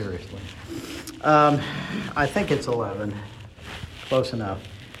Seriously. I think it's 11. Close enough.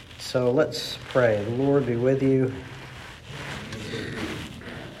 So let's pray. The Lord be with you.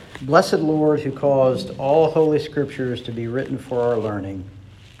 Blessed Lord, who caused all holy scriptures to be written for our learning,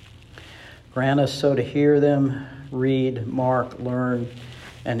 grant us so to hear them, read, mark, learn,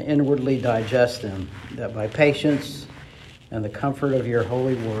 and inwardly digest them, that by patience and the comfort of your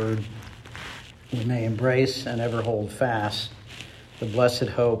holy word, we may embrace and ever hold fast the blessed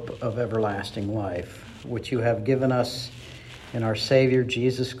hope of everlasting life, which you have given us in our Savior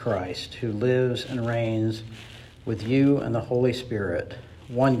Jesus Christ, who lives and reigns with you and the Holy Spirit,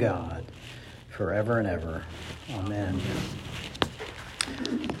 one God, forever and ever. Amen.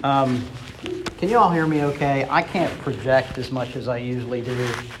 Can you all hear me okay? I can't project as much as I usually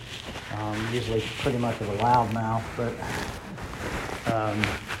do. Usually pretty much of a loudmouth, but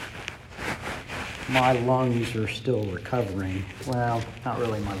my lungs are still recovering. Well, not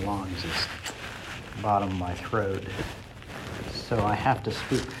really my lungs, it's the bottom of my throat. So I have to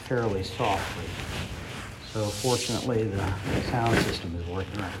speak fairly softly. So fortunately, the sound system is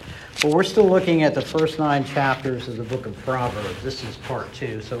working right. But we're still looking at the first 9 chapters of the book of Proverbs. This is part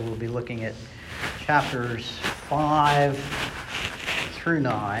 2, so we'll be looking at chapters 5 through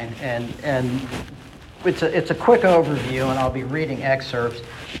 9. And it's a quick overview, and I'll be reading excerpts.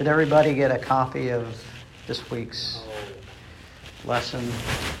 Did everybody get a copy of this week's lesson?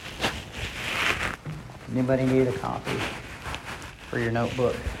 Anybody need a copy for your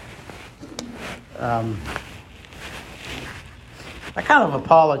notebook? I kind of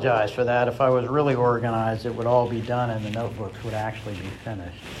apologize for that. If I was really organized, it would all be done and the notebooks would actually be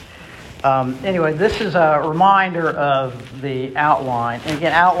finished. Anyway, this is a reminder of the outline. And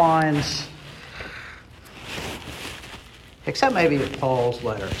again, outlines, except maybe with Paul's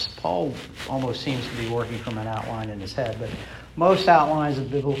letters. Paul almost seems to be working from an outline in his head, but most outlines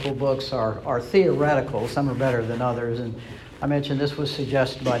of biblical books are theoretical. Some are better than others. And I mentioned this was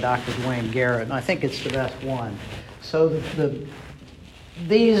suggested by Dr. Dwayne Garrett, and I think it's the best one. So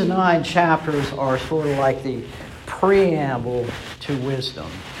these 9 chapters are sort of like the preamble to wisdom.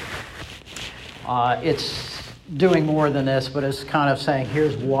 It's doing more than this, but it's kind of saying,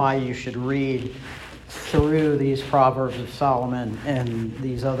 here's why you should read through these Proverbs of Solomon and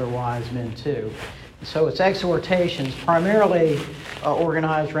these other wise men too. So it's exhortations, primarily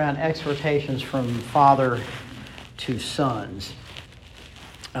organized around exhortations from father to sons.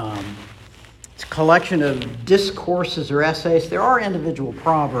 It's a collection of discourses or essays. There are individual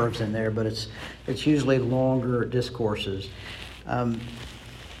proverbs in there, but it's usually longer discourses.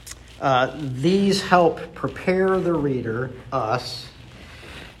 These help prepare the reader, us,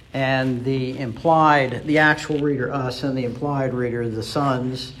 and the actual reader, us, and the implied reader, the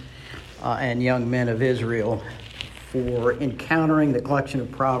sons and young men of Israel, for encountering the collection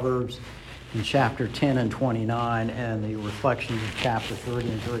of Proverbs in chapter 10 and 29 and the reflections of chapter 30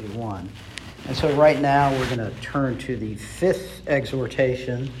 and 31. And so right now we're going to turn to the 5th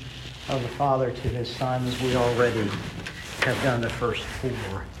exhortation of the father to his sons. We already have done the first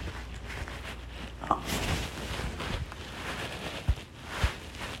 4.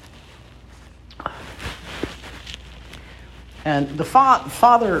 And the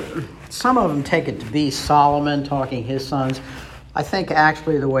father, some of them take it to be Solomon talking his sons. I think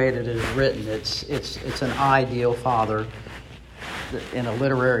actually the way that it is written, it's an ideal father in a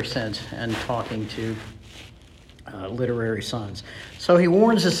literary sense and talking to literary sons. So he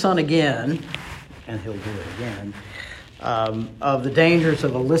warns his son again, and he'll do it again, of the dangers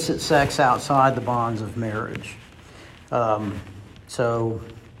of illicit sex outside the bonds of marriage. So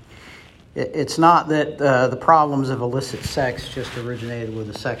it's not that the problems of illicit sex just originated with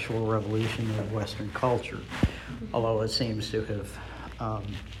the sexual revolution of Western culture, although it seems to have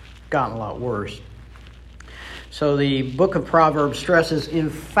gotten a lot worse. So the book of Proverbs stresses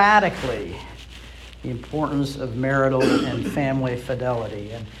emphatically the importance of marital and family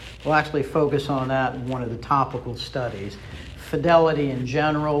fidelity. And we'll actually focus on that in one of the topical studies. Fidelity in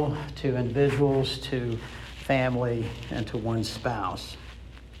general to individuals, to family, and to one's spouse.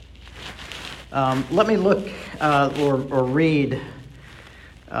 Let me look or read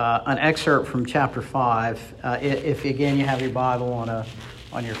an excerpt from chapter 5. If again you have your Bible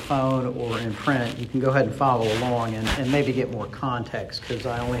on your phone or in print, you can go ahead and follow along and maybe get more context, because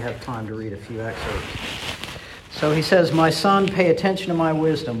I only have time to read a few excerpts. So he says, "My son, pay attention to my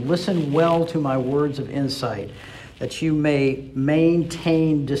wisdom. Listen well to my words of insight, that you may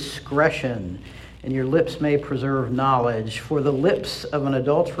maintain discretion and your lips may preserve knowledge. For the lips of an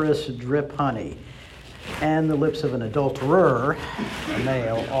adulteress drip honey, and the lips of an adulterer, a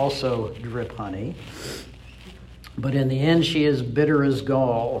male, also drip honey. But in the end, she is bitter as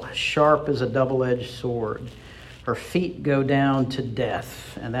gall, sharp as a double-edged sword. Her feet go down to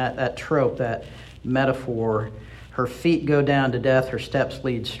death. And that trope, that metaphor, her feet go down to death, her steps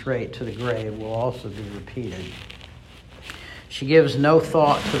lead straight to the grave, will also be repeated. She gives no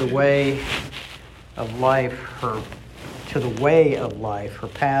thought to the way of life. Her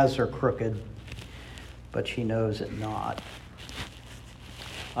paths are crooked, but she knows it not.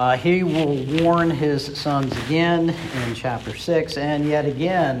 He will warn his sons again in chapter 6 and yet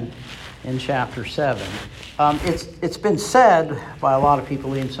again in chapter 7. It's been said by a lot of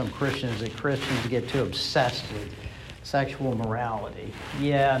people, even some Christians, that Christians get too obsessed with sexual morality.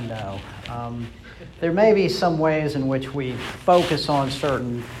 Yeah, no. There may be some ways in which we focus on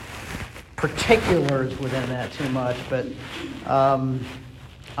certain particulars within that too much, but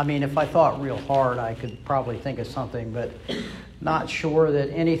if I thought real hard, I could probably think of something, but not sure that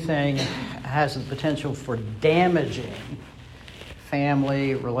anything has the potential for damaging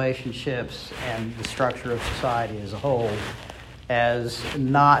family, relationships, and the structure of society as a whole as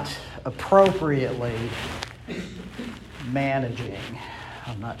not appropriately managing.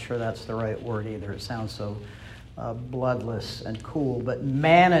 I'm not sure that's the right word either. It sounds so bloodless and cool, but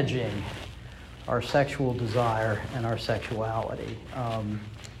managing our sexual desire and our sexuality. And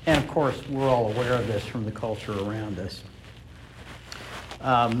of course, we're all aware of this from the culture around us.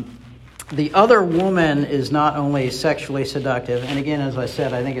 The other woman is not only sexually seductive, and again, as I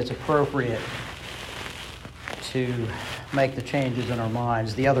said, I think it's appropriate to make the changes in our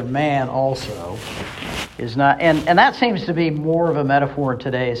minds. The other man also is not, and that seems to be more of a metaphor in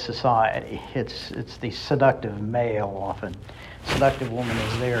today's society. It's the seductive male often. Seductive woman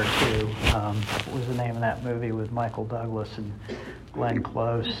is there too. What was the name of that movie with Michael Douglas and Glenn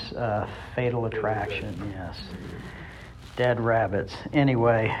Close? Fatal Attraction, yes. Dead rabbits.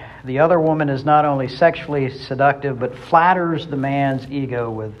 Anyway, the other woman is not only sexually seductive, but flatters the man's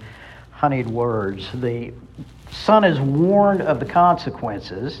ego with honeyed words. The son is warned of the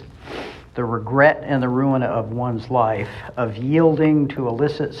consequences, the regret and the ruin of one's life, of yielding to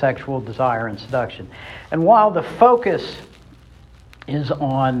illicit sexual desire and seduction. And while the focus is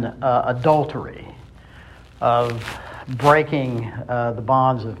on adultery, of breaking the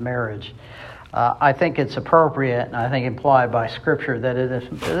bonds of marriage, I think it's appropriate, and I think implied by Scripture, that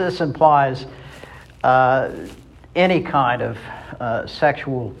this implies any kind of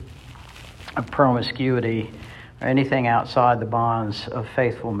sexual promiscuity or anything outside the bonds of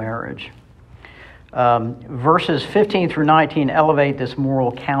faithful marriage. Verses 15 through 19 elevate this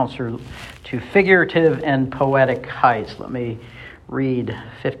moral counsel to figurative and poetic heights. Let me read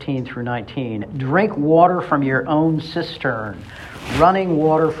 15 through 19. Drink water from your own cistern, running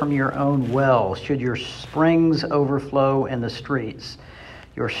water from your own well. Should your springs overflow in the streets,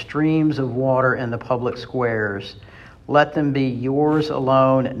 your streams of water in the public squares, let them be yours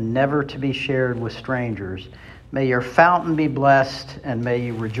alone, never to be shared with strangers. May your fountain be blessed, and may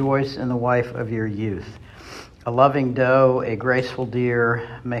you rejoice in the wife of your youth. A loving doe, a graceful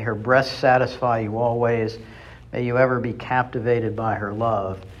deer, may her breast satisfy you always. May you ever be captivated by her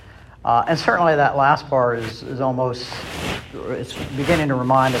love. And certainly that last part is almost, it's beginning to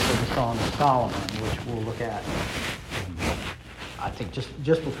remind us of the Song of Solomon, which we'll look at, I think,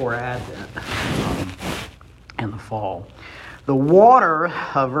 just before Advent in the fall. The water,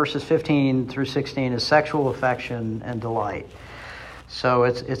 verses 15 through 16, is sexual affection and delight. So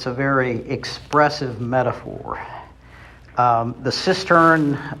it's a very expressive metaphor. The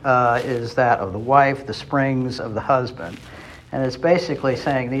cistern is that of the wife, the springs of the husband. And it's basically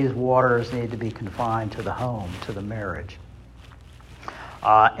saying these waters need to be confined to the home, to the marriage.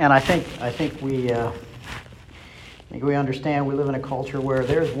 And I think we understand we live in a culture where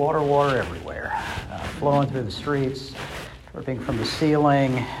there's water everywhere, flowing through the streets, dripping from the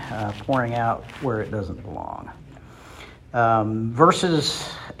ceiling, pouring out where it doesn't belong. Verses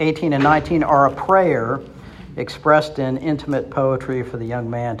 18 and 19 are a prayer expressed in intimate poetry for the young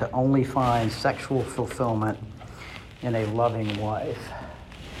man to only find sexual fulfillment in a loving wife.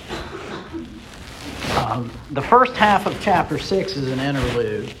 The first half of chapter 6 is an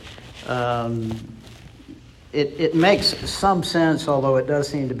interlude. It makes some sense, although it does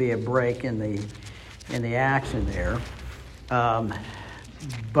seem to be a break in the action there.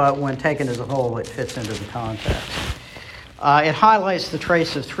 But when taken as a whole, it fits into the context. It highlights the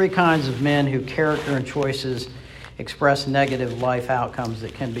traits of three kinds of men whose character and choices express negative life outcomes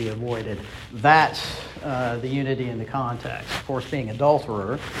that can be avoided. That's the unity in the context. Of course, being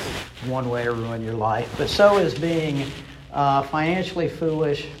adulterer is one way to ruin your life, but so is being financially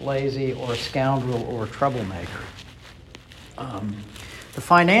foolish, lazy, or a scoundrel or a troublemaker. The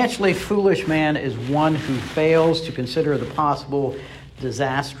financially foolish man is one who fails to consider the possible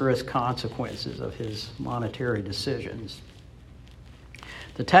disastrous consequences of his monetary decisions.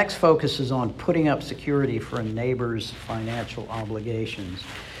 The text focuses on putting up security for a neighbor's financial obligations.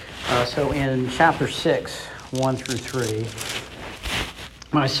 So in chapter 6, 1 through 3,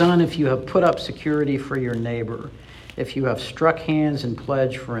 my son, if you have put up security for your neighbor, if you have struck hands in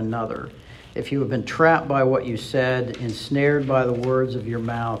pledge for another, if you have been trapped by what you said, ensnared by the words of your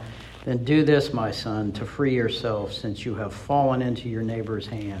mouth, then do this, my son, to free yourself, since you have fallen into your neighbor's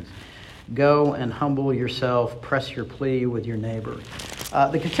hands. Go and humble yourself, press your plea with your neighbor.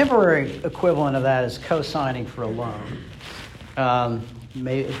 The contemporary equivalent of that is co-signing for a loan,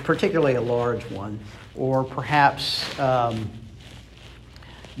 particularly a large one, or perhaps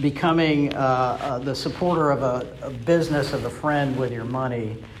becoming the supporter of a business of a friend with your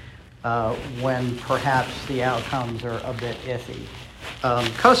money when perhaps the outcomes are a bit iffy.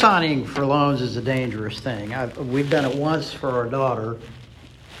 Co-signing for loans is a dangerous thing. We've done it once for our daughter,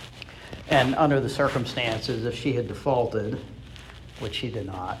 and under the circumstances, if she had defaulted, which she did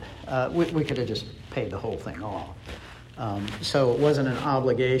not, we could have just paid the whole thing off. So it wasn't an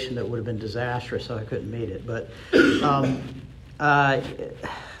obligation that would have been disastrous, so I couldn't meet it. But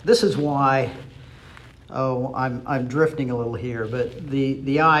this is why, I'm drifting a little here, but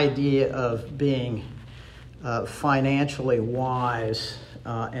the idea of being financially wise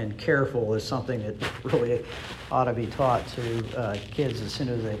and careful is something that really ought to be taught to kids as soon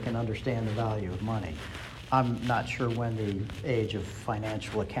as they can understand the value of money. I'm not sure when the age of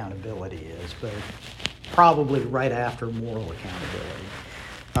financial accountability is, but probably right after moral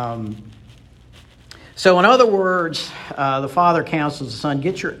accountability. So in other words, the father counsels the son,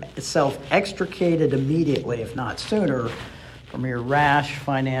 get yourself extricated immediately, if not sooner, from your rash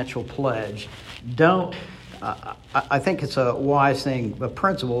financial pledge. Don't, I think it's a wise thing, a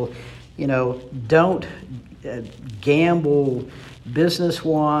principle, don't gamble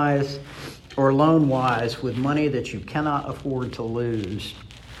business-wise or loan-wise with money that you cannot afford to lose.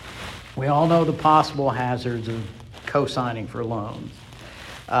 We all know the possible hazards of co-signing for loans.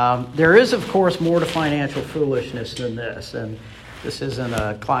 There is, of course, more to financial foolishness than this, and this isn't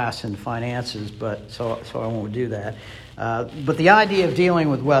a class in finances, so I won't do that. But the idea of dealing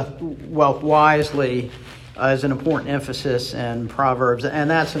with wealth wisely is an important emphasis in Proverbs, and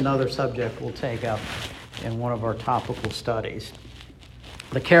that's another subject we'll take up in one of our topical studies.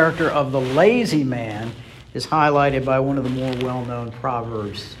 The character of the lazy man is highlighted by one of the more well-known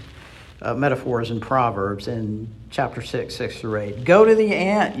Proverbs, metaphors in Proverbs in chapter 6, 6 through 8. Go to the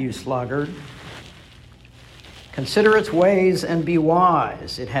ant, you sluggard. Consider its ways and be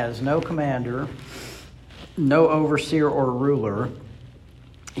wise. It has no commander, no overseer or ruler,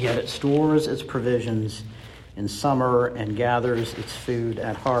 yet it stores its provisions in summer and gathers its food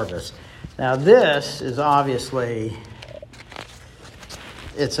at harvest. Now this is obviously,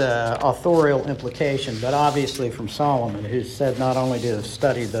 it's an authorial implication, but obviously from Solomon, who said not only to have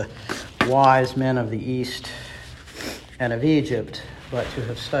studied the wise men of the East and of Egypt, but to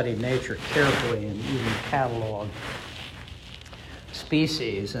have studied nature carefully and even cataloged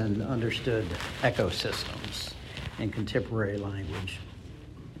species and understood ecosystems in contemporary language.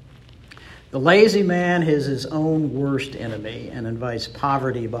 The lazy man is his own worst enemy and invites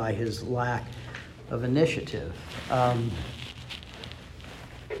poverty by his lack of initiative.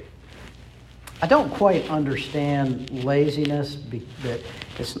 I don't quite understand laziness.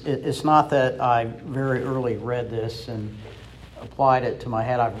 It's not that I very early read this and applied it to my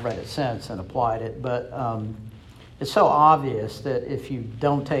head. I've read it since and applied it, but it's so obvious that if you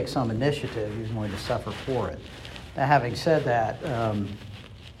don't take some initiative, you're going to suffer for it. Now, having said that,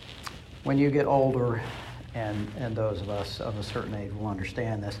 when you get older, and those of us of a certain age will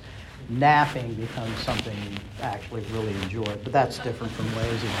understand this, napping becomes something you actually really enjoy, but that's different from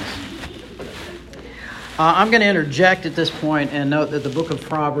laziness. I'm going to interject at this point and note that the book of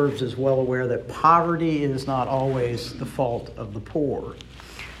Proverbs is well aware that poverty is not always the fault of the poor.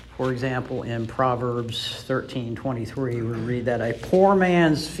 For example, in Proverbs 13:23, we read that a poor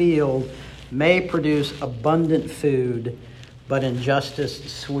man's field may produce abundant food, but injustice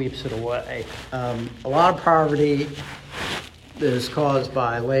sweeps it away. A lot of poverty is caused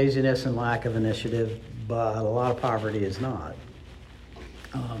by laziness and lack of initiative, but a lot of poverty is not.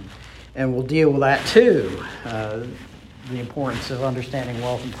 And we'll deal with that too, the importance of understanding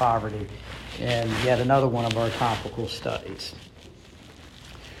wealth and poverty in yet another one of our topical studies.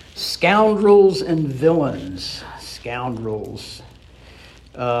 Scoundrels and villains. Scoundrels.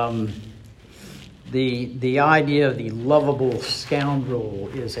 The idea of the lovable scoundrel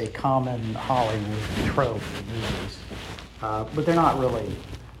is a common Hollywood trope in movies. but they're not really.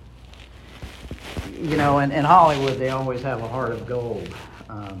 In Hollywood, they always have a heart of gold,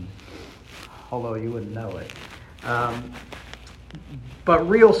 although you wouldn't know it. But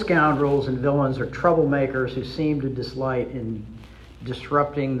real scoundrels and villains are troublemakers who seem to delight in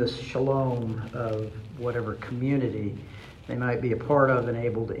disrupting the shalom of whatever community they might be a part of and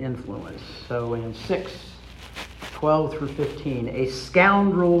able to influence. So in 6:12 through 15, a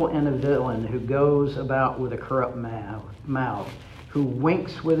scoundrel and a villain who goes about with a corrupt mouth, who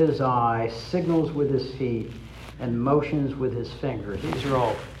winks with his eye, signals with his feet, and motions with his fingers. These are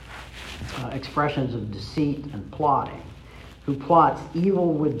all expressions of deceit and plotting. Who plots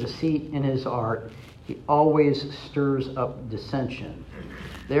evil with deceit in his heart, he always stirs up dissension.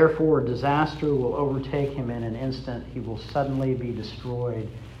 Therefore, disaster will overtake him in an instant. He will suddenly be destroyed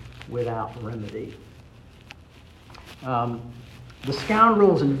without remedy. The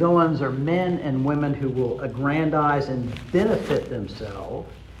scoundrels and villains are men and women who will aggrandize and benefit themselves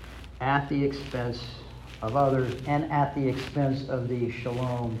at the expense of others and at the expense of the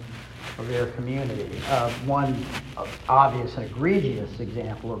shalom of their community. One obvious and egregious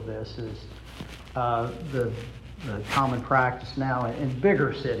example of this is the common practice now in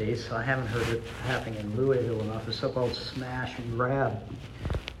bigger cities. I haven't heard it happening in Louisville enough. The so-called smash and grab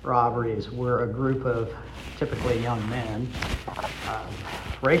robberies, where a group of typically young men,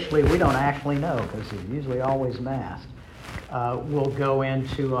 racially we don't actually know because they're usually always masked, will go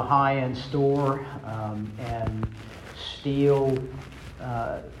into a high-end store and steal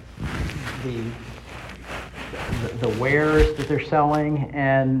the wares that they're selling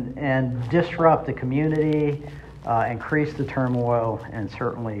and disrupt the community, increase the turmoil, and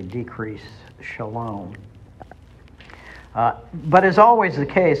certainly decrease shalom. But as always the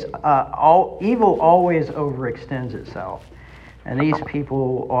case, evil always overextends itself, and these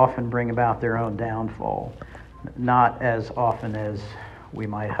people often bring about their own downfall, not as often as we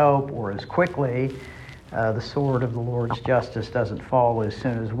might hope or as quickly. The sword of the Lord's justice doesn't fall as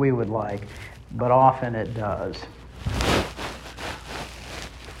soon as we would like, but often it does.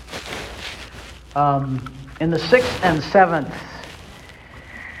 In the 6th and 7th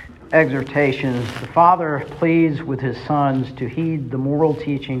exhortations, the father pleads with his sons to heed the moral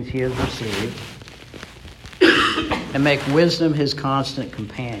teachings he has received and make wisdom his constant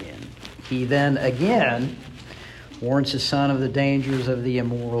companion. He then again warns his son of the dangers of the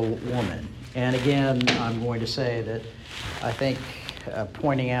immoral woman. And again, I'm going to say that I think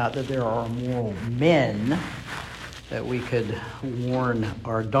pointing out that there are immoral men that we could warn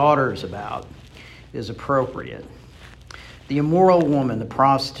our daughters about is appropriate. The immoral woman, the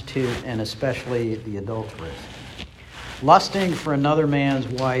prostitute, and especially the adulteress. Lusting for another man's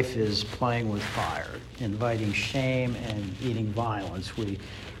wife is playing with fire, inviting shame and eating violence, we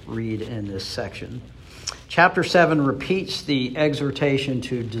read in this section. Chapter 7 repeats the exhortation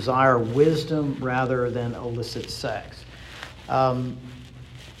to desire wisdom rather than illicit sex.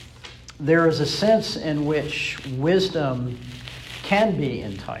 There is a sense in which wisdom can be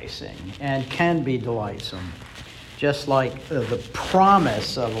enticing and can be delightsome, just like the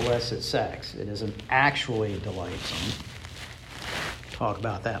promise of illicit sex. It isn't actually delightsome. Talk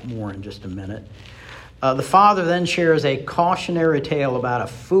about that more in just a minute. The father then shares a cautionary tale about a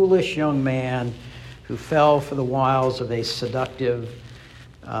foolish young man who fell for the wiles of a seductive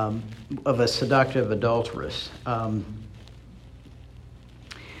adulteress.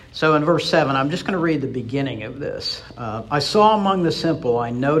 So in verse 7, I'm just going to read the beginning of this. I saw among the simple, I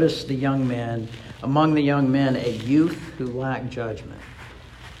noticed among the young men, a youth who lacked judgment.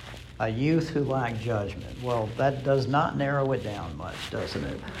 A youth who lacked judgment. Well, that does not narrow it down much, doesn't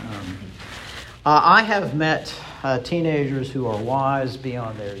it? I have met teenagers who are wise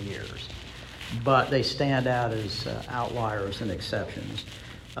beyond their years, but they stand out as outliers and exceptions.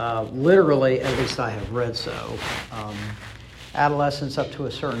 Literally, at least I have read so. Adolescents up to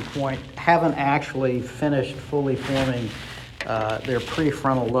a certain point haven't actually finished fully forming their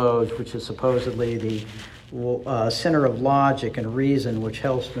prefrontal lobes, which is supposedly the center of logic and reason, which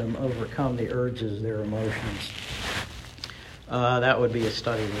helps them overcome the urges of their emotions. That would be a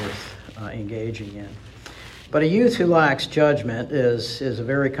study worth engaging in. But a youth who lacks judgment is a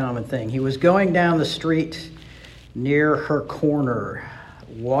very common thing. He was going down the street near her corner,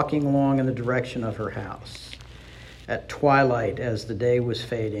 walking along in the direction of her house. At twilight, as the day was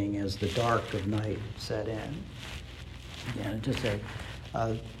fading, as the dark of night set in. Again, just a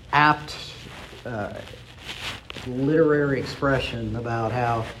apt literary expression about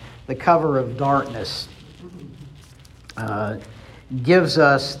how the cover of darkness gives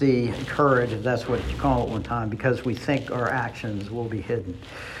us the courage, if that's what you call it one time, because we think our actions will be hidden.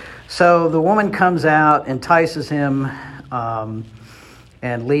 So the woman comes out, entices him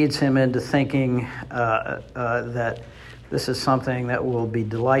and leads him into thinking that this is something that will be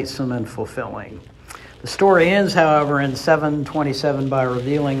delightsome and fulfilling. The story ends, however, in 7:27 by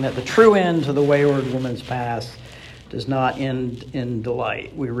revealing that the true end to the wayward woman's past does not end in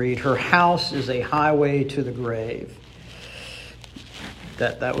delight. We read, "Her house is a highway to the grave."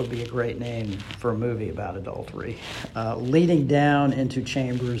 That would be a great name for a movie about adultery. Leading down into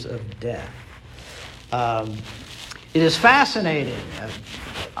chambers of death. It is fascinating,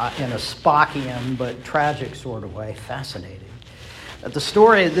 in a Spockian but tragic sort of way, fascinating. This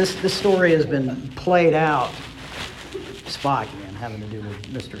story has been played out, Spockian, having to do with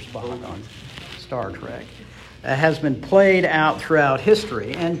Mr. Spock on Star Trek, has been played out throughout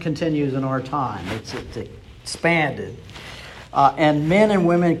history and continues in our time. It's expanded. And men and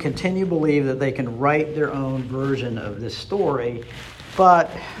women continue to believe that they can write their own version of this story, but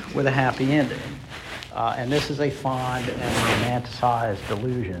with a happy ending. And this is a fond and romanticized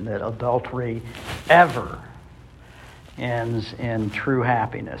delusion that adultery ever ends in true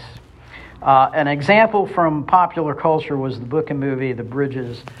happiness. An example from popular culture was the book and movie The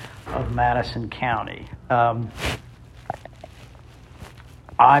Bridges of Madison County. I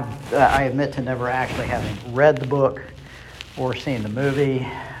admit to never actually having read the book or seen the movie,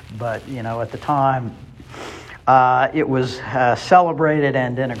 but at the time it was celebrated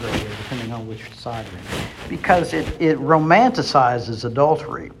and denigrated, depending on which side of it, because it romanticizes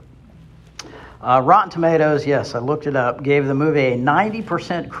adultery. Rotten Tomatoes, yes, I looked it up, gave the movie a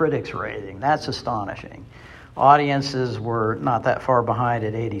 90% critics rating. That's astonishing. Audiences were not that far behind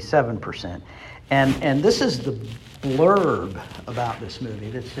at 87%. And this is the blurb about this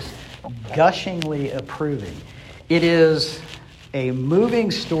movie that's just gushingly approving. It is a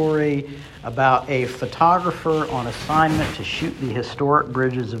moving story about a photographer on assignment to shoot the historic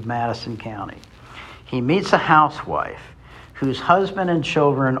bridges of Madison County. He meets a housewife whose husband and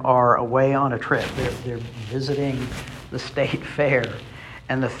children are away on a trip. They're visiting the state fair.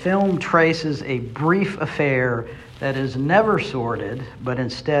 And the film traces a brief affair that is never sordid, but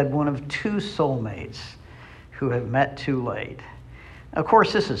instead one of two soulmates who have met too late. Of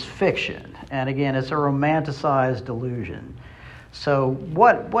course, this is fiction, and again, it's a romanticized delusion. So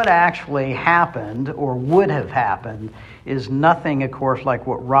what actually happened or would have happened is nothing, of course, like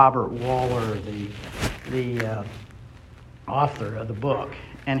what Robert Waller, the author of the book,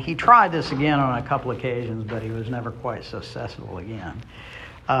 and he tried this again on a couple occasions, but he was never quite successful again.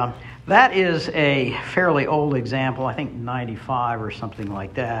 That is a fairly old example, I think 95 or something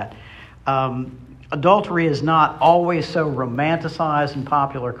like that. Adultery is not always so romanticized in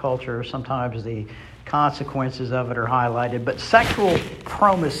popular culture. Sometimes the consequences of it are highlighted. But sexual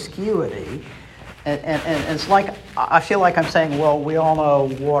promiscuity, and it's like, I feel like I'm saying, well, we all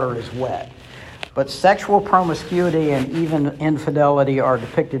know water is wet. But sexual promiscuity and even infidelity are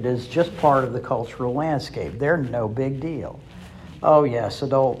depicted as just part of the cultural landscape. They're no big deal. Oh, yes,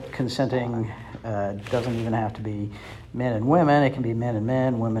 adult consenting doesn't even have to be men and women. It can be men and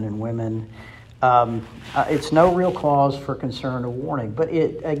men, women and women. It's no real cause for concern or warning. But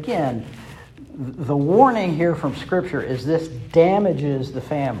again, the warning here from Scripture is this damages the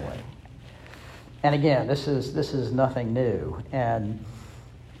family. And again, this is nothing new. And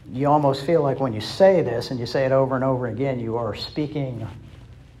you almost feel like when you say this, and you say it over and over again, you are speaking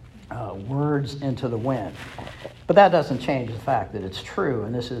words into the wind. But that doesn't change the fact that it's true,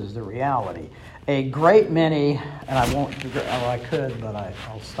 and this is the reality. A great many, and I won't, oh, I could, but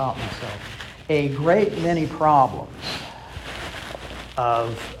I'll stop myself. A great many problems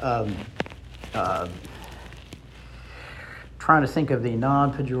of trying to think of the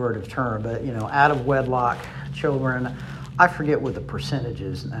non-pejorative term, but out of wedlock children. I forget what the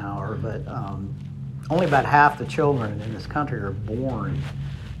percentages now are, but only about half the children in this country are born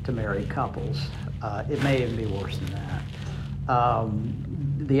to married couples. It may even be worse than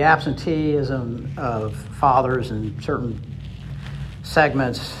that. The absenteeism of fathers in certain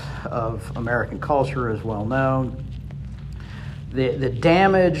segments of American culture is well known. The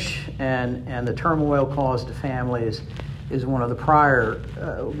damage and the turmoil caused to families is one of the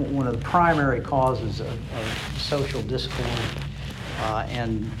primary causes of social discord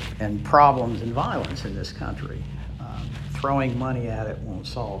and problems and violence in this country. Throwing money at it won't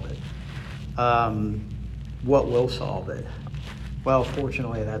solve it. What will solve it? Well,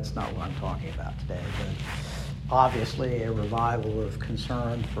 fortunately, that's not what I'm talking about today, but obviously a revival of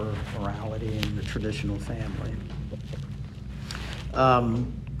concern for morality in the traditional family.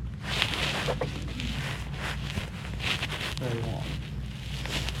 Very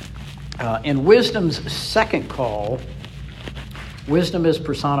long. In wisdom's second call, wisdom is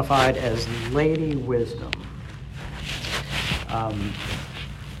personified as Lady Wisdom.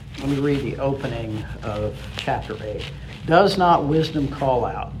 Let me read the opening of chapter 8. Does not wisdom call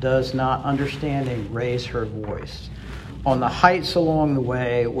out? Does not understanding raise her voice? On the heights along the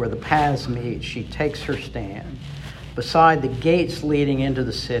way where the paths meet, she takes her stand. Beside the gates leading into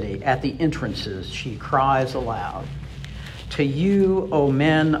the city, at the entrances, she cries aloud. To you, O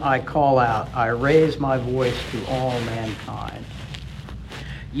men, I call out. I raise my voice to all mankind.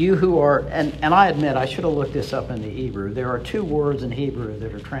 You who are, and I admit, I should have looked this up in the Hebrew. There are two words in Hebrew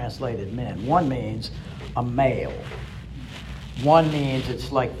that are translated men. One means a male. One means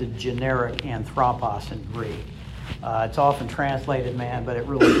it's like the generic anthropos in Greek. It's often translated man, but it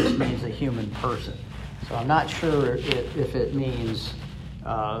really just means a human person. So I'm not sure if it means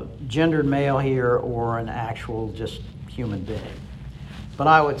gendered male here or an actual just human being. But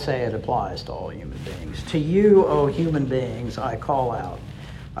I would say it applies to all human beings. To you, O human beings, I call out.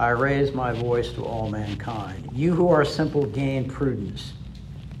 I raise my voice to all mankind. You who are simple, gain prudence.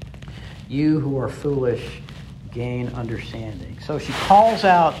 You who are foolish, gain understanding. So she calls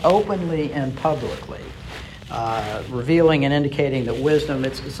out openly and publicly, revealing and indicating that wisdom,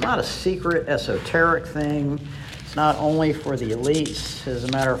 it's not a secret, esoteric thing. It's not only for the elites. As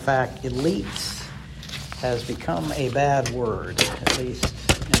a matter of fact, elites has become a bad word, at least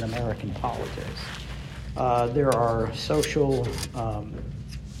in American politics. There are social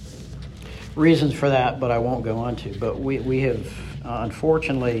reasons for that, but I won't go into. But we have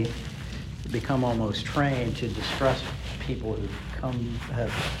unfortunately become almost trained to distrust people who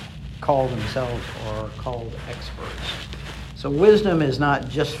have called themselves or are called experts. So wisdom is not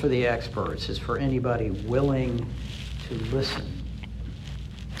just for the experts, it's for anybody willing to listen.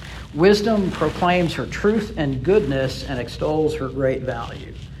 Wisdom proclaims her truth and goodness and extols her great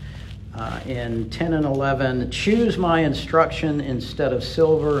value. In 10 and 11, choose my instruction instead of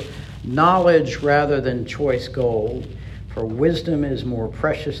silver, knowledge rather than choice gold, for wisdom is more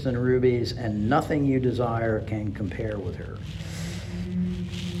precious than rubies, and nothing you desire can compare with her.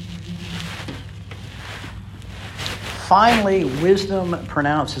 Finally, wisdom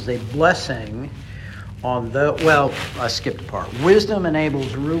pronounces a blessing on I skipped a part. Wisdom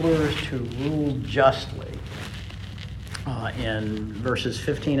enables rulers to rule justly. In verses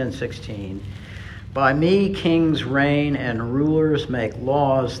 15 and 16, by me kings reign and rulers make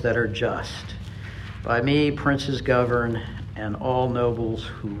laws that are just. By me princes govern and all nobles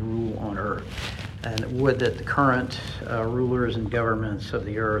who rule on earth. And would that the current rulers and governments of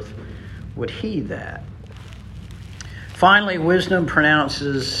the earth would heed that. Finally, wisdom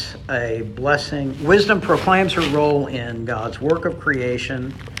pronounces a blessing. Wisdom proclaims her role in God's work of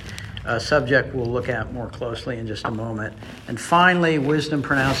creation, a subject we'll look at more closely in just a moment. And finally, wisdom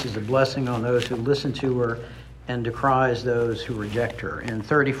pronounces a blessing on those who listen to her and decries those who reject her. In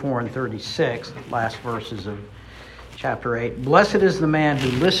 34 and 36, the last verses of chapter 8, blessed is the man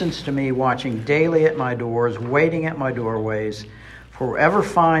who listens to me, watching daily at my doors, waiting at my doorways. For whoever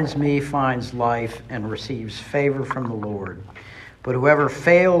finds me finds life and receives favor from the Lord. But whoever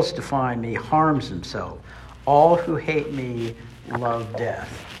fails to find me harms himself. All who hate me love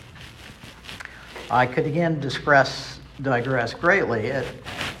death. I could again digress greatly at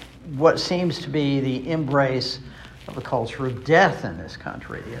what seems to be the embrace of a culture of death in this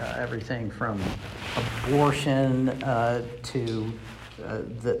country. Everything from abortion to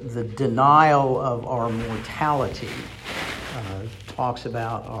the denial of our mortality. Talks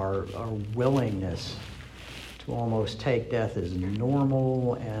about our willingness to almost take death as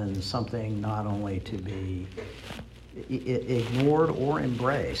normal and something not only to be ignored or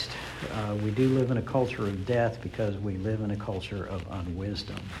embraced. We do live in a culture of death because we live in a culture of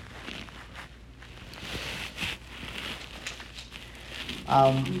unwisdom.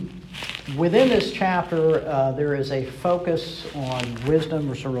 Within this chapter, there is a focus on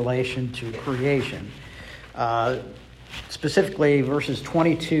wisdom's relation to creation. Specifically, verses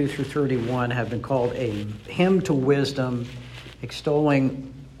 22 through 31 have been called a hymn to wisdom,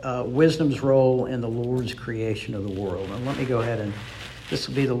 extolling wisdom's role in the Lord's creation of the world. And let me go ahead and this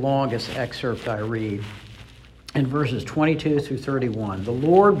will be the longest excerpt I read. In verses 22 through 31, the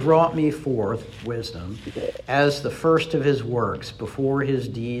Lord brought me forth, wisdom, as the first of his works, before his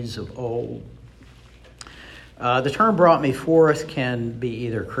deeds of old. The term brought me forth can be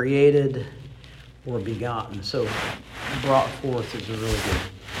either created or begotten. So brought forth is a really good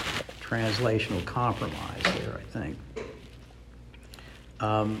translational compromise there, I think.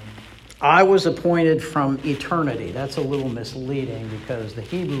 I was appointed from eternity. That's a little misleading because the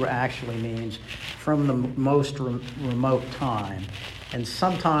Hebrew actually means from the most remote time. And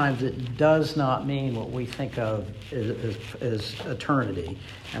sometimes it does not mean what we think of as eternity,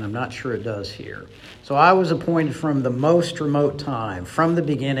 and I'm not sure it does here. So I was appointed from the most remote time, from the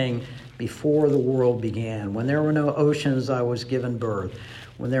beginning, before the world began. When there were no oceans, I was given birth.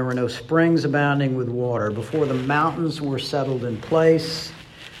 When there were no springs abounding with water, before the mountains were settled in place,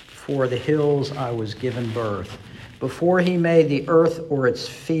 before the hills I was given birth. Before he made the earth or its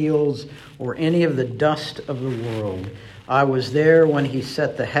fields or any of the dust of the world, I was there when he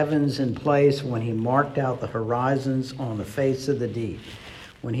set the heavens in place, when he marked out the horizons on the face of the deep,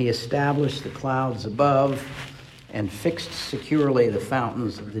 when he established the clouds above and fixed securely the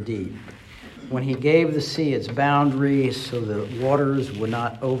fountains of the deep, when he gave the sea its boundaries so the waters would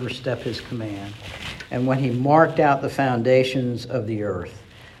not overstep his command, and when he marked out the foundations of the earth.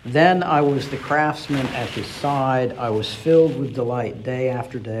 Then I was the craftsman at his side. I was filled with delight day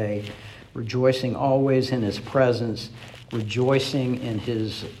after day, rejoicing always in his presence, rejoicing in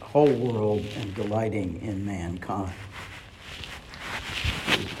his whole world and delighting in mankind.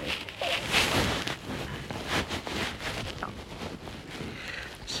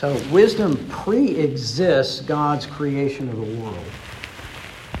 So wisdom pre-exists God's creation of the world.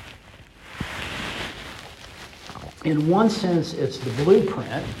 In one sense, it's the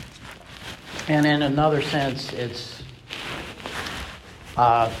blueprint, and in another sense, it's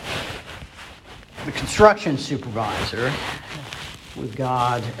the construction supervisor with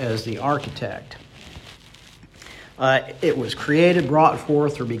God as the architect. It was created, brought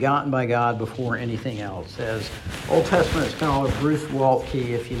forth, or begotten by God before anything else. As Old Testament scholar Bruce Waltke,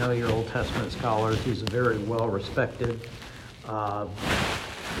 if you know your Old Testament scholars, he's a very well-respected,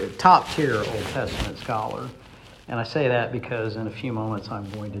 top-tier Old Testament scholar. And I say that because in a few moments I'm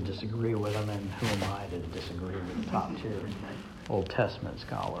going to disagree with him, and who am I to disagree with a top-tier Old Testament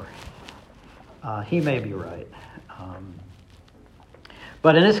scholar? He may be right.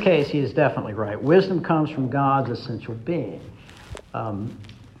 But in this case, he is definitely right. Wisdom comes from God's essential being.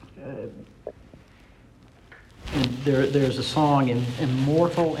 There's a song,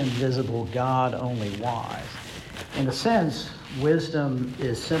 Immortal, Invisible, God Only Wise. In a sense, wisdom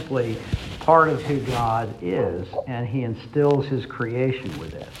is simply part of who God is, and he instills his creation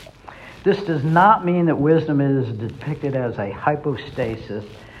with it. This does not mean that wisdom is depicted as a hypostasis.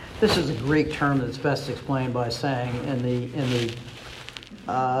 This is a Greek term that's best explained by saying in the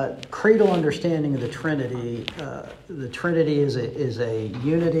creedal understanding of the Trinity is a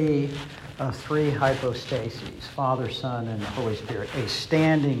unity of three hypostases, Father, Son, and Holy Spirit, a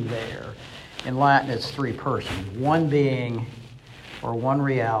standing there. In Latin, it's three persons, one being or one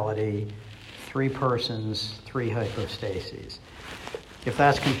reality, three persons, three hypostases. If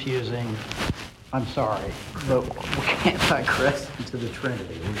that's confusing, I'm sorry, but we can't digress into the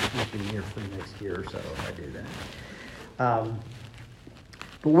Trinity. We've been here for the next year or so if I do that.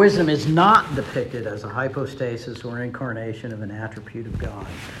 But wisdom is not depicted as a hypostasis or incarnation of an attribute of God.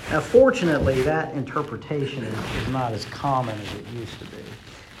 Now, fortunately, that interpretation is not as common as it used to be.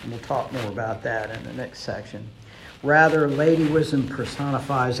 And we'll talk more about that in the next section. Rather, Lady Wisdom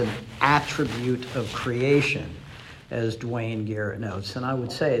personifies an attribute of creation, as Dwayne Garrett notes. And I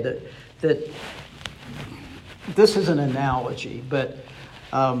would say that this is an analogy, but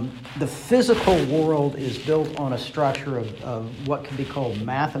the physical world is built on a structure of what can be called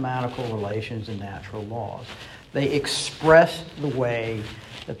mathematical relations and natural laws. They express the way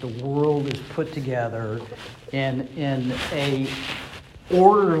that the world is put together in a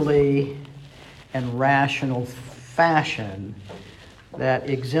orderly and rational fashion that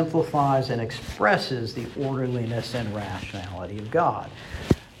exemplifies and expresses the orderliness and rationality of God.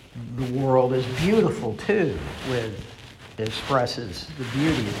 The world is beautiful too, it expresses the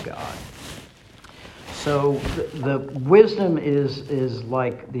beauty of God. So the wisdom is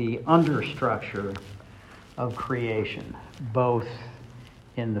like the understructure of creation, both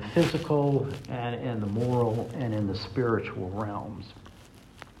in the physical and in the moral and in the spiritual realms.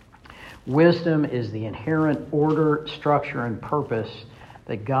 Wisdom is the inherent order, structure, and purpose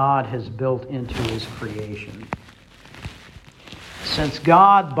that God has built into his creation. Since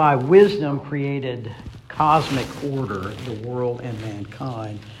God, by wisdom, created cosmic order, the world and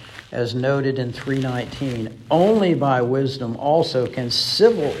mankind, as noted in 3:19, only by wisdom also can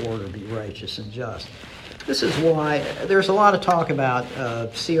civil order be righteous and just. This is why there's a lot of talk about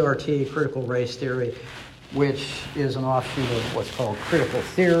CRT, critical race theory, which is an offshoot of what's called critical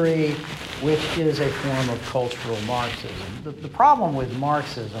theory, which is a form of cultural Marxism. The problem with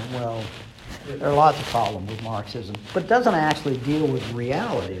Marxism, well, there are lots of problems with Marxism, but it doesn't actually deal with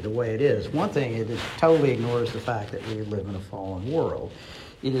reality the way it is. One thing, it totally ignores the fact that we live in a fallen world.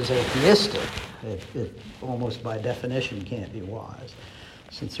 it is atheistic. It almost by definition can't be wise,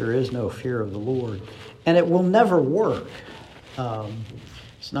 since there is no fear of the Lord. And it will never work.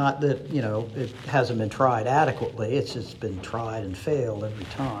 It's not that, it hasn't been tried adequately. It's just been tried and failed every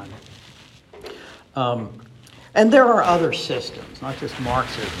time. And there are other systems, not just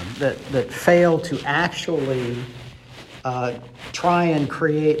Marxism, that fail to actually try and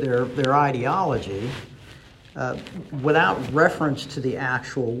create their ideology without reference to the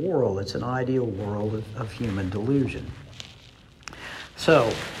actual world. It's an ideal world of human delusion.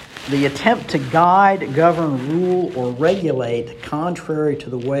 So, the attempt to guide, govern, rule, or regulate contrary to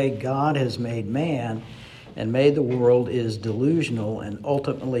the way God has made man and made the world is delusional and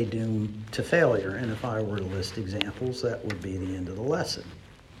ultimately doomed to failure. And if I were to list examples, that would be the end of the lesson.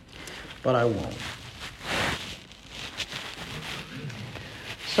 But I won't.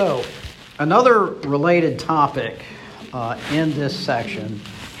 So, another related topic in this section,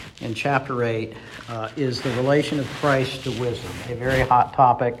 in chapter 8, is the relation of Christ to wisdom, a very hot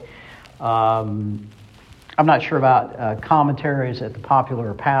topic. I'm not sure about commentaries at the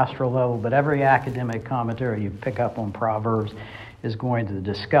popular or pastoral level, but every academic commentary you pick up on Proverbs is going to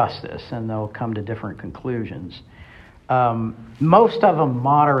discuss this, and they'll come to different conclusions. Most of them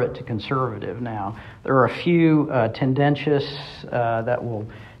moderate to conservative now. There are a few tendentious that will,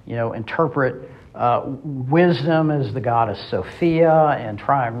 interpret wisdom as the goddess Sophia and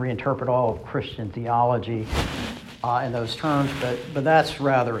try and reinterpret all of Christian theology in those terms, but that's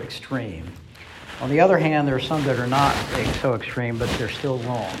rather extreme. On the other hand, there are some that are not so extreme, but they're still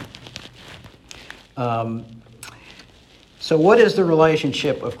wrong. So what is the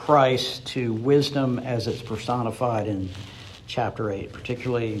relationship of Christ to wisdom as it's personified in chapter 8,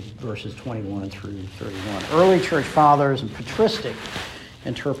 particularly verses 21 through 31? Early church fathers and patristic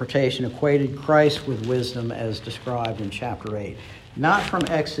interpretation equated Christ with wisdom as described in chapter 8. Not from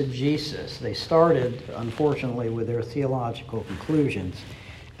exegesis. They started, unfortunately, with their theological conclusions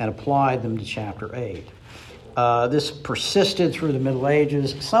and applied them to chapter 8. This persisted through the Middle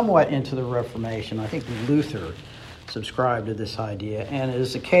Ages, somewhat into the Reformation. I think Luther subscribed to this idea, and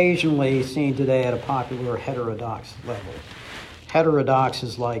is occasionally seen today at a popular heterodox level. Heterodox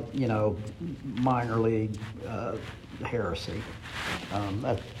is like, minor league heresy.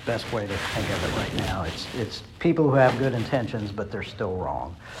 That's the best way to think of it right now. It's people who have good intentions, but they're still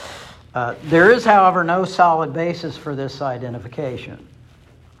wrong. There is, however, no solid basis for this identification.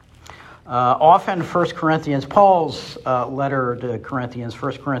 Often 1 Corinthians, Paul's letter to Corinthians,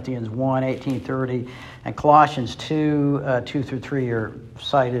 1 Corinthians 1, 18-30, and Colossians 2, 2 through 3 are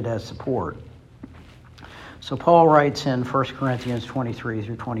cited as support. So Paul writes in 1 Corinthians 23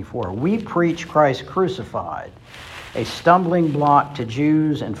 through 24, "We preach Christ crucified, a stumbling block to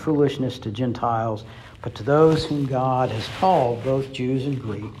Jews and foolishness to Gentiles, but to those whom God has called, both Jews and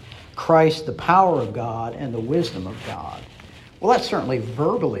Greek, Christ the power of God and the wisdom of God." Well, that's certainly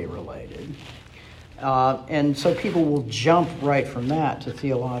verbally related. And so people will jump right from that to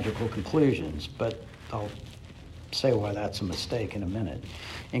theological conclusions, but I'll say why that's a mistake in a minute.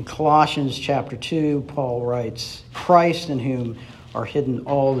 In Colossians chapter 2, Paul writes, "Christ in whom are hidden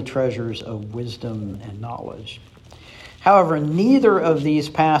all the treasures of wisdom and knowledge." However, neither of these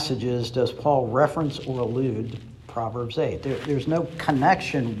passages does Paul reference or allude to Proverbs 8. There's no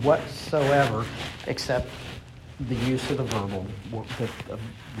connection whatsoever except the use of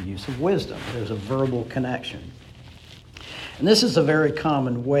the use of wisdom. There's a verbal connection. And this is a very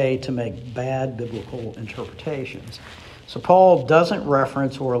common way to make bad biblical interpretations. So Paul doesn't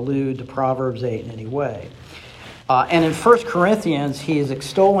reference or allude to Proverbs 8 in any way. And in 1 Corinthians, he is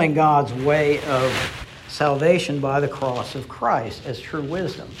extolling God's way of salvation by the cross of Christ as true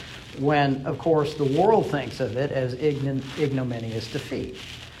wisdom, when, of course, the world thinks of it as ignominious defeat.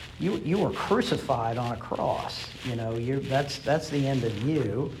 You were crucified on a cross. That's the end of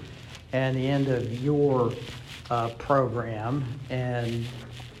you and the end of your program. And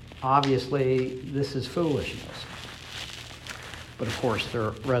obviously, this is foolishness. But of course,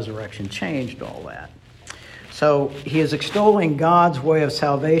 the resurrection changed all that. So he is extolling God's way of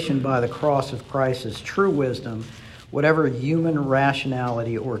salvation by the cross of Christ as true wisdom, whatever human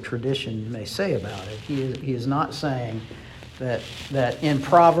rationality or tradition may say about it. He is not saying that in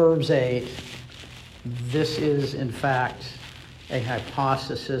Proverbs 8, this is in fact a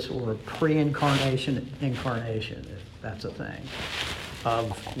hypostasis or a pre-incarnation incarnation, if that's a thing,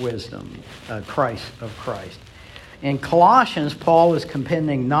 of wisdom, of Christ. In Colossians, Paul is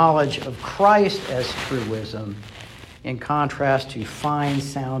commending knowledge of Christ as true wisdom in contrast to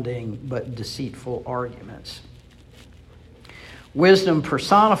fine-sounding but deceitful arguments. Wisdom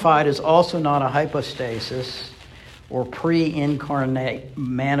personified is also not a hypostasis or pre-incarnate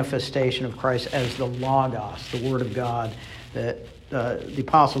manifestation of Christ as the Logos, the Word of God, that the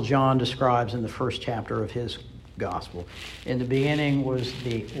Apostle John describes in the first chapter of his Gospel. In the beginning was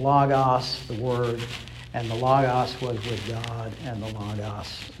the Logos, the Word, and the Logos was with God, and the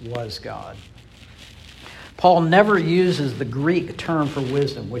Logos was God. Paul never uses the Greek term for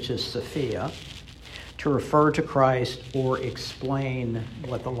wisdom, which is Sophia, to refer to Christ or explain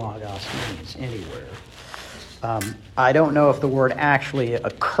what the Logos means anywhere. I don't know if the word actually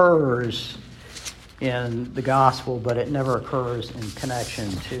occurs in the Gospel, but it never occurs in connection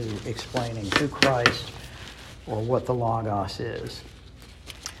to explaining who Christ or what the Logos is.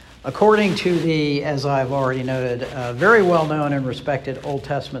 According to the, as I've already noted, very well-known and respected Old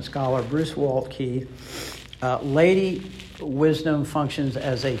Testament scholar Bruce Waltke, Lady Wisdom functions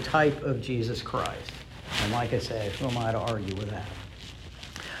as a type of Jesus Christ. And like I say, who am I to argue with that?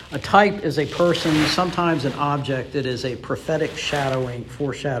 A type is a person, sometimes an object, that is a prophetic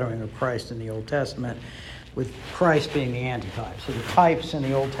foreshadowing of Christ in the Old Testament, with Christ being the antitype. So the types in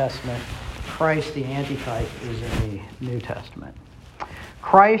the Old Testament, Christ the antitype is in the New Testament.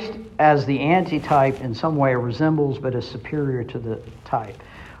 Christ as the antitype in some way resembles but is superior to the type.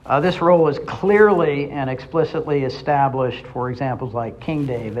 This role is clearly and explicitly established for examples like King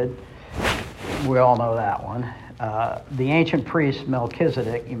David. We all know that one. The ancient priest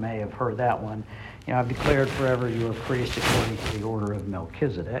Melchizedek, you may have heard that one. I've declared forever you are priest according to the order of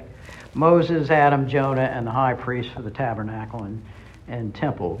Melchizedek. Moses, Adam, Jonah, and the high priest for the tabernacle and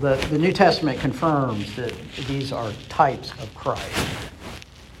temple. The New Testament confirms that these are types of Christ.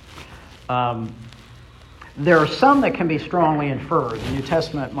 There are some that can be strongly inferred. The New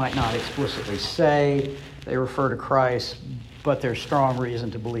Testament might not explicitly say they refer to Christ, but there's strong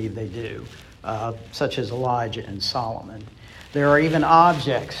reason to believe they do, such as Elijah and Solomon. There are even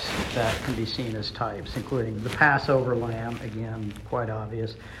objects that can be seen as types, including the Passover lamb, again, quite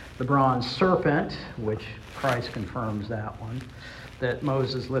obvious, the bronze serpent, which Christ confirms that one, that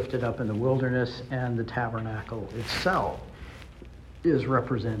Moses lifted up in the wilderness, and the tabernacle itself is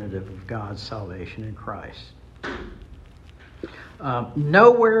representative of God's salvation in Christ.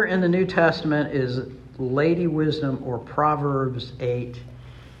 Nowhere in the New Testament is Lady Wisdom or Proverbs 8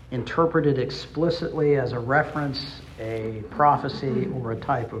 interpreted explicitly as a reference, a prophecy, or a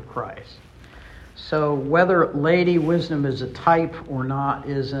type of Christ. So whether Lady Wisdom is a type or not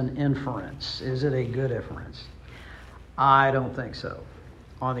is an inference. Is it a good inference? I don't think so.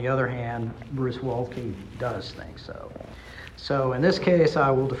 On the other hand, Bruce Waltke does think so. So in this case,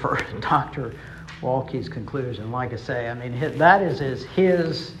 I will defer to Dr. Waltke's conclusion. Like I say, that is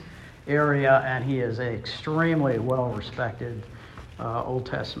his area, and he is an extremely well-respected Old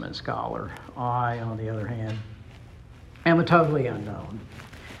Testament scholar. I, on the other hand, am a totally unknown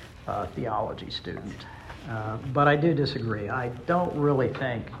theology student. But I do disagree. I don't really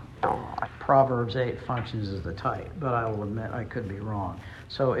think Proverbs 8 functions as the type, but I will admit I could be wrong.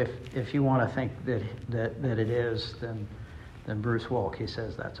 So if you want to think that it is, then Bruce Waltke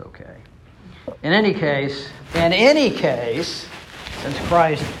says that's okay. In any case, since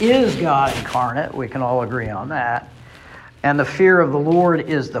Christ is God incarnate, we can all agree on that, and the fear of the Lord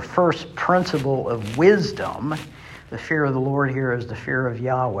is the first principle of wisdom. The fear of the Lord here is the fear of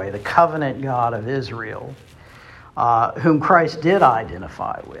Yahweh, the covenant God of Israel, whom Christ did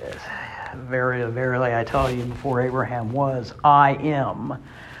identify with. Verily, verily, I tell you, before Abraham was, I am,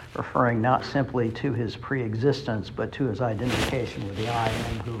 referring not simply to his pre-existence, but to his identification with the I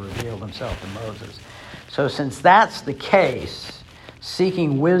am who revealed himself to Moses. So since that's the case,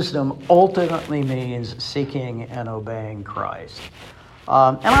 seeking wisdom ultimately means seeking and obeying Christ.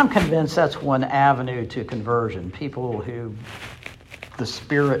 And I'm convinced that's one avenue to conversion. People who the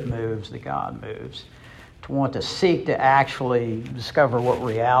Spirit moves, that God moves, to want to seek to actually discover what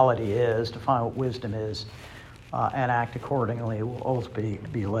reality is, to find what wisdom is, and act accordingly, will ultimately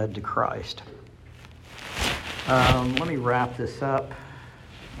be led to Christ. Let me wrap this up.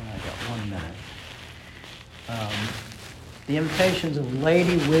 I've got 1 minute. The invitations of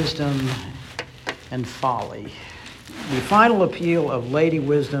Lady Wisdom and Folly. The final appeal of Lady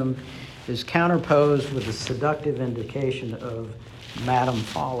Wisdom is counterposed with the seductive indication of Madam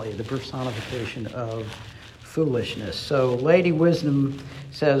Folly, the personification of foolishness. So Lady Wisdom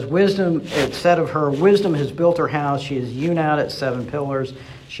says, wisdom, it said of her, wisdom has built her house. She has hewn out its 7 pillars.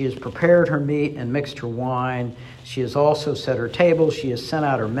 She has prepared her meat and mixed her wine. She has also set her table. She has sent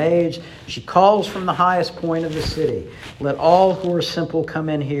out her maids. She calls from the highest point of the city. Let all who are simple come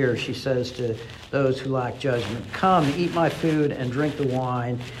in here, she says to those who lack judgment. Come, eat my food and drink the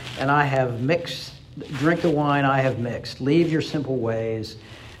wine, and I have mixed. Drink the wine I have mixed. Leave your simple ways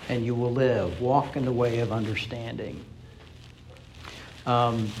and you will live. Walk in the way of understanding.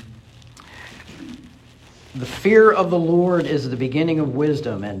 The fear of the Lord is the beginning of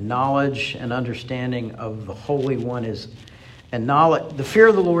wisdom, and knowledge and understanding of the Holy One is... The fear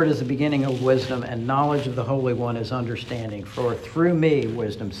of the Lord is the beginning of wisdom, and knowledge of the Holy One is understanding. For through me,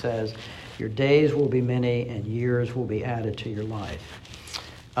 wisdom says, your days will be many, and years will be added to your life.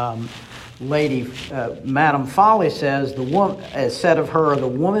 Madame Folly says, said of her, the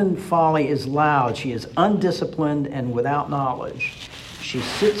woman Folly is loud. She is undisciplined and without knowledge. She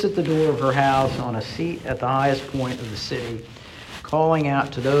sits at the door of her house on a seat at the highest point of the city, calling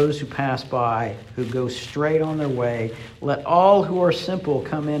out to those who pass by, who go straight on their way, let all who are simple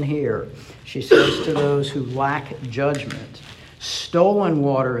come in here. She says to those who lack judgment, stolen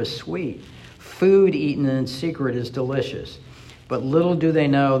water is sweet, food eaten in secret is delicious. But little do they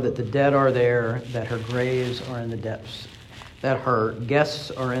know that the dead are there, that her graves are in the depths, that her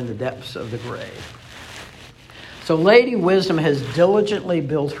guests are in the depths of the grave. So Lady Wisdom has diligently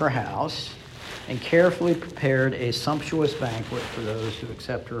built her house and carefully prepared a sumptuous banquet for those who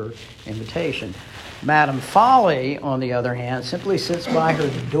accept her invitation. Madame Folly, on the other hand, simply sits by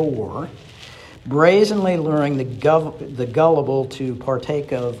her door, brazenly luring the gullible to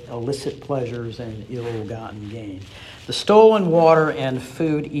partake of illicit pleasures and ill-gotten gain. The stolen water and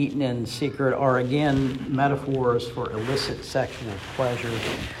food eaten in secret are again metaphors for illicit sexual pleasure,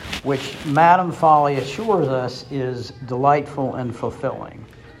 which Madame Folly assures us is delightful and fulfilling.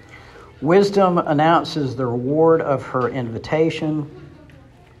 Wisdom announces the reward of her invitation.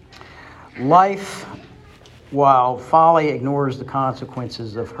 Life, while folly ignores the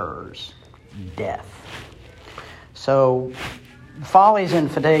consequences of hers, death. So folly's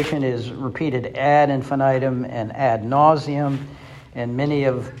invitation is repeated ad infinitum and ad nauseum in many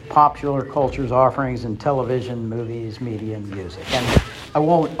of popular culture's offerings in television, movies, media, and music. And I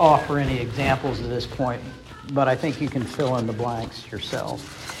won't offer any examples at this point, but I think you can fill in the blanks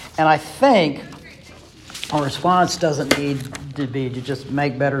yourself. And I think our response doesn't need to be to just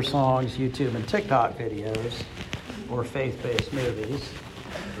make better songs, YouTube and TikTok videos, or faith-based movies.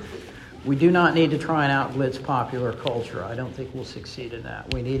 We do not need to try and outblitz popular culture. I don't think we'll succeed in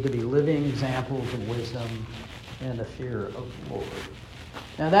that. We need to be living examples of wisdom and the fear of the Lord.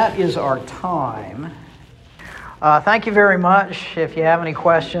 Now that is our time. Thank you very much. If you have any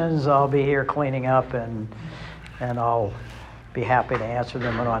questions, I'll be here cleaning up and I'll be happy to answer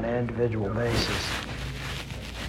them on an individual basis.